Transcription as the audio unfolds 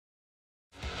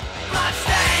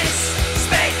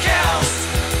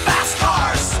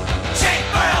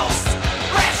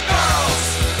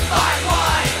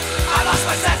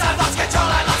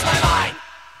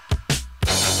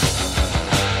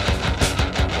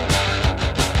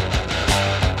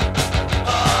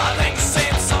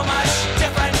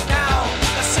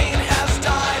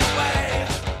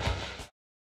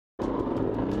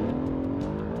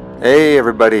Hey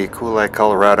everybody, CoolEye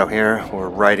Colorado here. We're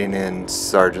riding in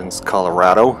Sargents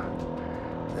Colorado,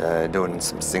 doing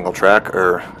some single track,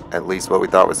 or at least what we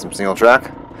thought was some single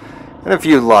track, and a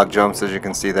few log jumps as you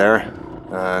can see there,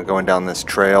 going down this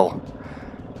trail.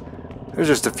 There's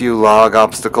just a few log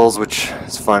obstacles, which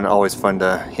is fun, always fun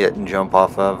to hit and jump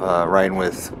off of. Riding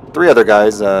with three other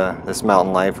guys,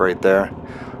 ThisMountainLife right there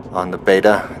on the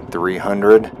Beta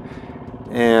 300,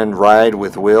 and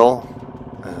RideWithWill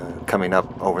coming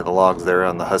up over the logs there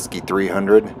on the Husky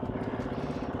 300.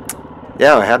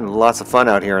 Yeah, I had lots of fun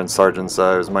out here in Sargents.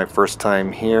 It was my first time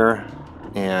here,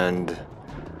 and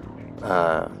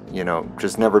you know,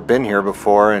 just never been here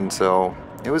before, and so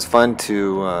it was fun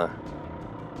to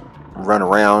run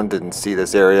around and see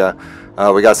this area.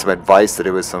 We got some advice that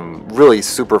it was some really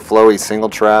super flowy single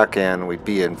track and we'd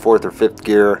be in 4th or 5th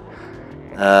gear.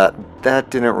 That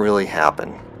didn't really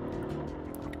happen.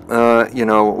 You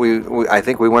know, I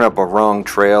think we went up a wrong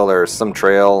trail, or some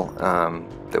trail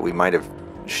that we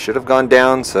should have gone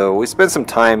down, so we spent some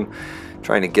time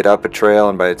trying to get up a trail,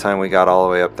 and by the time we got all the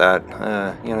way up that,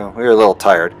 you know, we were a little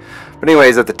tired. But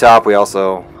anyways, at the top we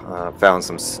also found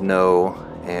some snow,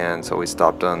 and so we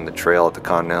stopped on the trail at the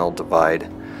Continental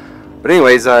Divide. But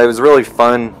anyways, it was really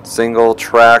fun single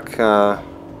track,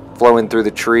 flowing through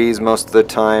the trees most of the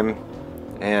time,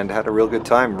 and had a real good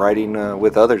time riding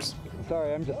with others.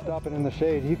 Sorry, I'm just stopping in the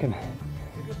shade. You can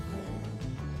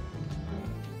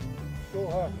go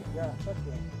hard. Yeah, that's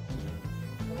good.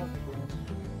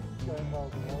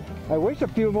 I wish a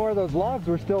few more of those logs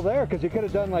were still there, because you could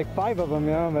have done like 5 of them,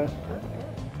 you know, but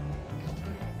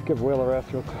give Will a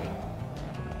rest real quick.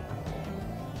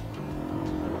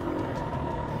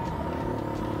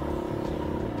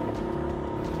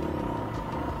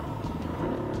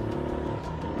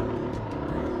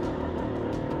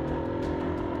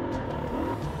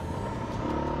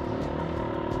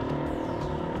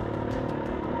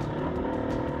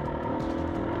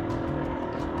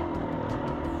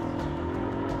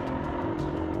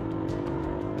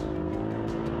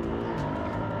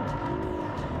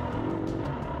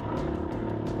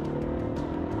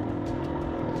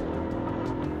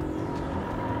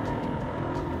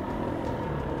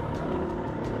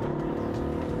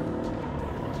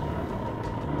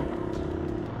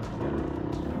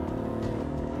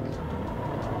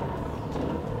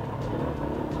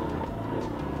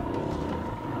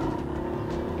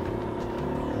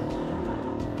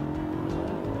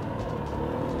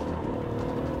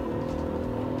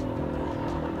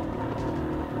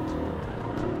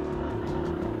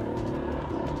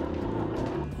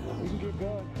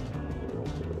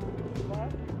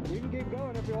 You can keep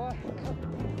going if you want.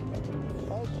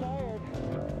 I was tired.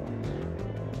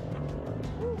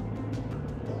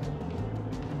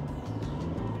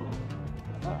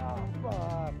 Oh,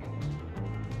 fuck.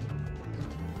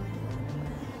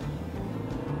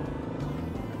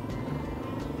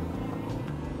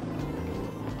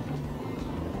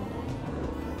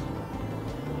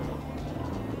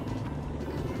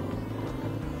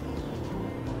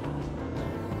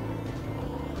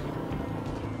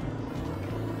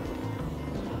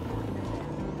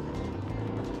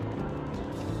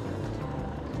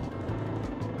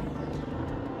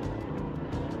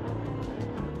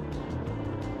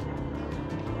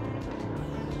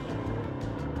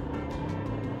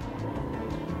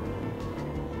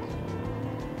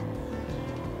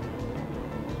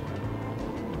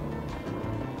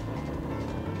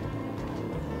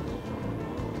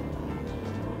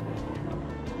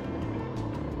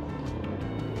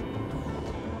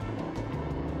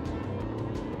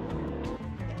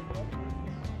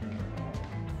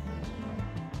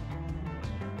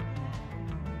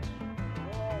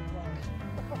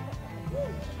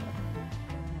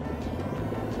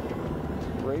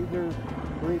 Razor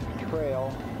Creek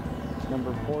Trail,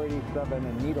 number 487,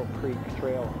 and Needle Creek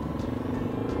Trail.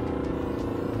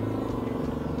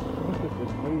 I think this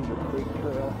is Razor Creek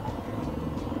Trail.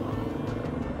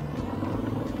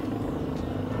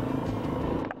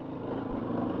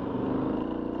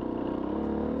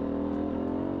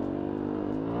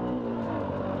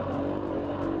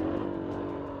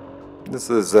 This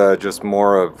is just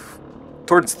more of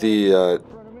towards the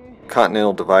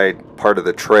Continental Divide part of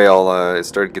the trail. It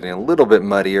started getting a little bit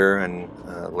muddier, and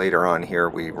later on here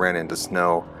we ran into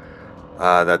snow.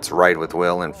 That's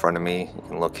RideWithWill in front of me. You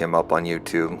can look him up on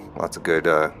YouTube. Lots of good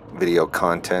video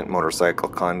content, motorcycle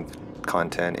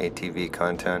content, ATV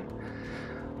content.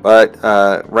 But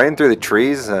riding through the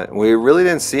trees, we really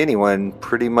didn't see anyone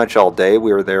pretty much all day.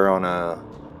 We were there on a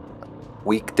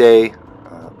weekday,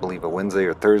 I believe a Wednesday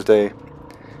or Thursday,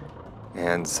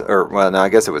 and well, no, I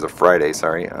guess it was a Friday.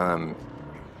 Sorry.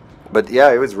 But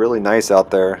yeah, it was really nice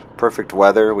out there. Perfect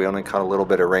weather. We only caught a little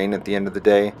bit of rain at the end of the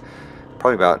day.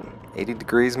 Probably about 80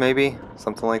 degrees maybe,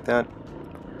 something like that.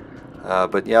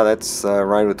 But yeah, that's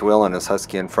Ride with Will and his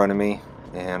Husky in front of me.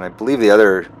 And I believe the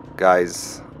other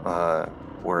guys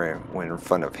were in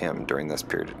front of him during this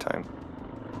period of time.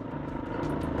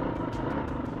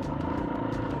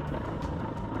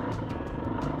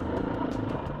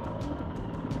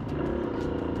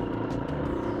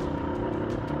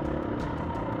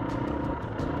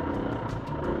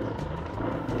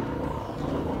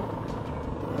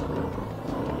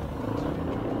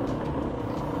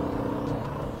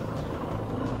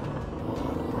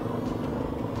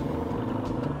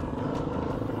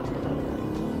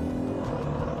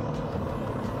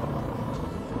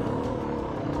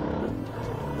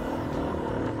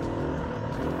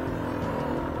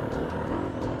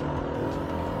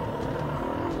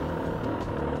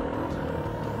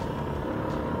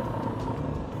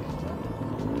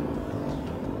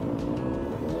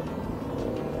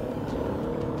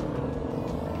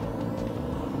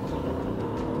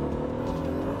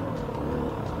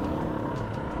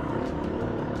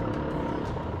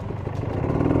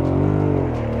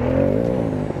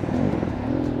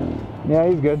 Yeah,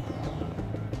 he's good.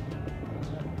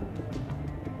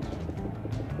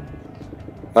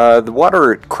 The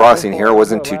water crossing here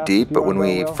wasn't too deep, but when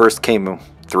we first came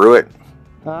through it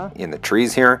in the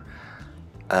trees here,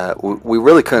 we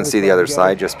really couldn't see the other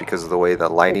side just because of the way the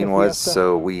lighting was,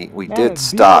 so we did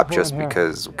stop just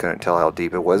because we couldn't tell how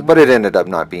deep it was, but it ended up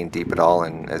not being deep at all,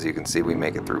 and as you can see, we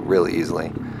make it through really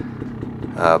easily.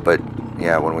 But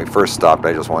yeah, when we first stopped,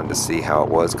 I just wanted to see how it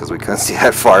was because we couldn't see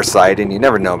that far side, and you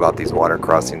never know about these water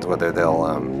crossings, whether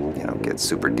they'll you know, get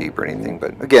super deep or anything.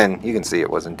 But again, you can see it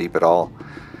wasn't deep at all,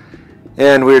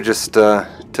 and we were just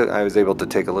I was able to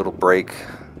take a little break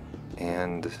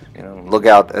and, you know, look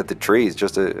out at the trees.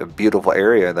 Just a beautiful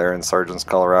area there in Sargents,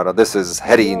 Colorado. This is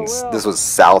this was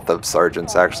south of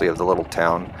Sargents, actually, of the little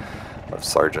town of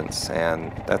Sargents,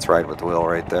 and that's Ride with Will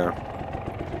right there.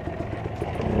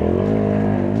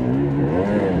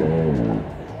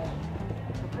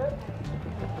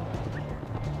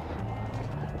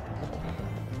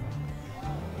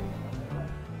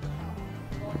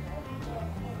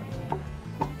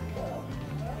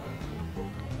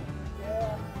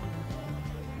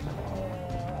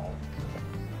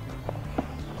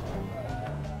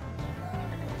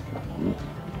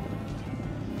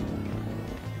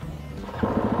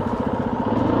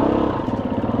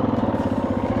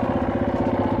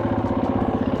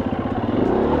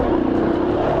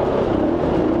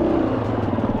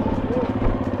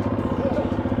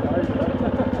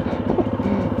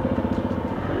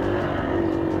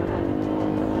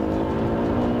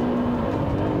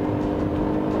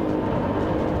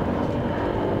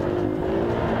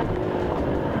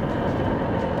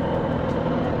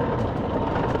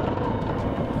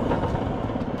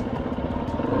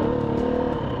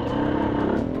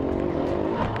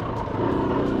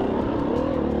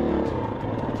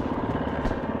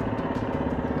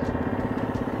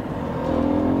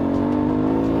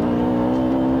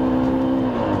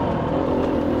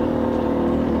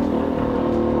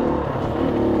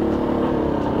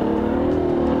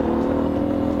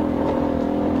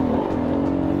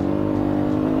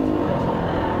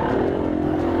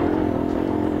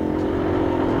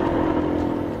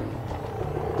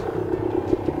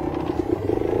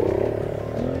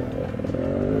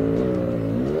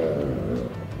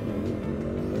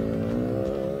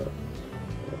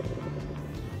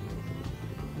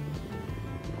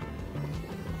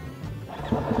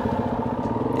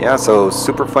 Yeah, so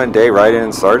super fun day riding in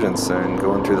Sargents and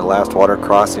going through the last water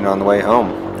crossing on the way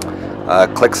home.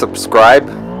 Click subscribe,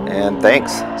 and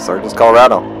thanks. Sargents,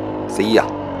 Colorado. See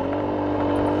ya.